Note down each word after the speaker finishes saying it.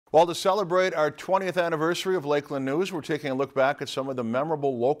Well, to celebrate our 20th anniversary of Lakeland News, we're taking a look back at some of the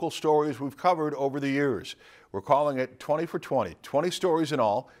memorable local stories we've covered over the years. We're calling it 20 for 20, 20 stories in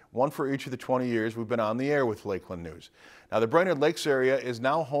all, one for each of the 20 years we've been on the air with Lakeland News. Now, the Brainerd Lakes area is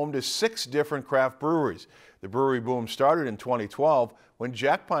now home to 6 different craft breweries. The brewery boom started in 2012 when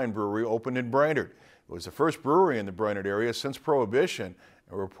Jack Pine Brewery opened in Brainerd. It was the first brewery in the Brainerd area since Prohibition.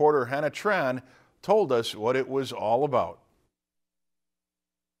 And reporter Hannah Tran told us what it was all about.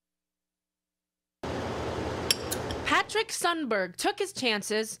 Patrick Sundberg took his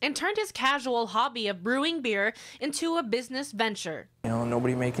chances and turned his casual hobby of brewing beer into a business venture. You know,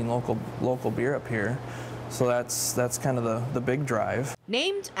 nobody making local beer up here, so that's kind of the big drive.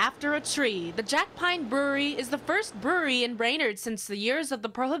 Named after a tree, the Jack Pine Brewery is the first brewery in Brainerd since the years of the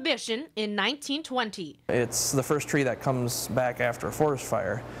Prohibition in 1920. It's the first tree that comes back after a forest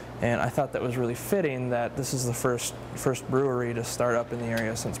fire, and I thought that was really fitting that this is the first brewery to start up in the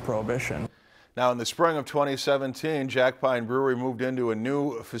area since Prohibition. Now, in the spring of 2017, Jack Pine Brewery moved into a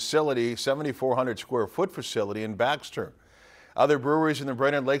new facility, 7,400 square foot facility in Baxter. Other breweries in the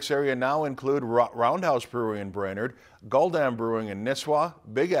Brainerd Lakes area now include Roundhouse Brewery in Brainerd, Gull-Dam Brewing in Nisswa,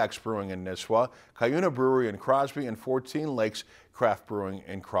 Big Axe Brewing in Nisswa, Cuyuna Brewery in Crosby, and 14 Lakes Craft Brewing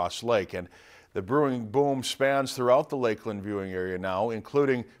in Cross Lake. And the brewing boom spans throughout the Lakeland viewing area now,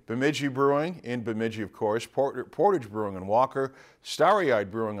 including Bemidji Brewing in Bemidji, of course, Portage Brewing in Walker, Starry-Eyed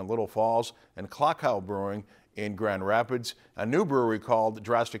Brewing in Little Falls, and Clockhow Brewing in Grand Rapids. A new brewery called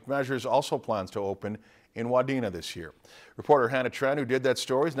Drastic Measures also plans to open in Wadena this year. Reporter Hannah Tran, who did that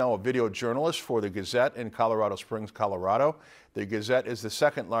story, is now a video journalist for the Gazette in Colorado Springs, Colorado. The Gazette is the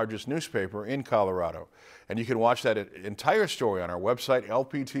second largest newspaper in Colorado. And you can watch that entire story on our website,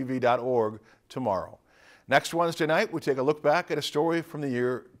 lptv.org, tomorrow. Next Wednesday night, we take a look back at a story from the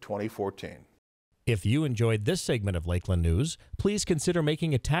year 2014. If you enjoyed this segment of Lakeland News, please consider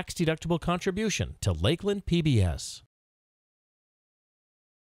making a tax-deductible contribution to Lakeland PBS.